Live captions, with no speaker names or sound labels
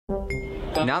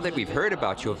Now that we've heard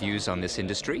about your views on this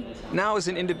industry, now as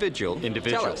an individual,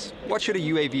 tell us, what should a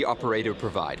UAV operator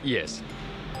provide? Yes.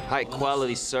 High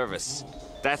quality service.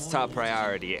 That's top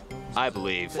priority, I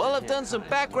believe. Well, I've done some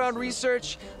background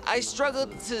research. I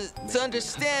struggled to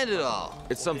understand it all.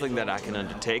 It's something that I can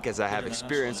undertake as I have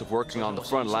experience of working on the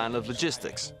front line of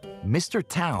logistics. Mr.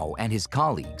 Tao and his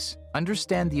colleagues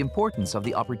understand the importance of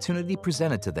the opportunity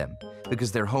presented to them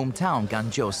because their hometown,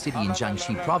 Ganzhou City in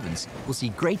Jiangxi Province, will see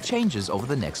great changes over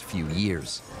the next few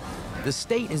years. The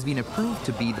state has been approved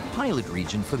to be the pilot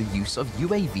region for the use of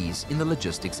UAVs in the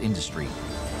logistics industry.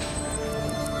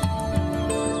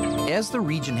 As the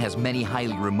region has many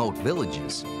highly remote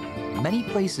villages, many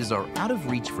places are out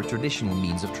of reach for traditional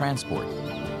means of transport.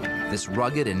 This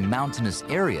rugged and mountainous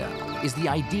area is the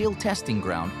ideal testing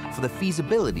ground for the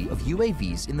feasibility of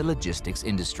UAVs in the logistics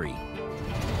industry.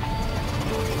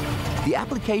 The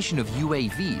application of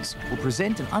UAVs will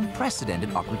present an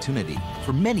unprecedented opportunity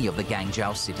for many of the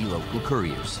Guangzhou City local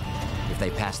couriers. If they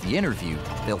pass the interview,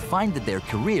 they'll find that their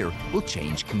career will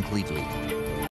change completely.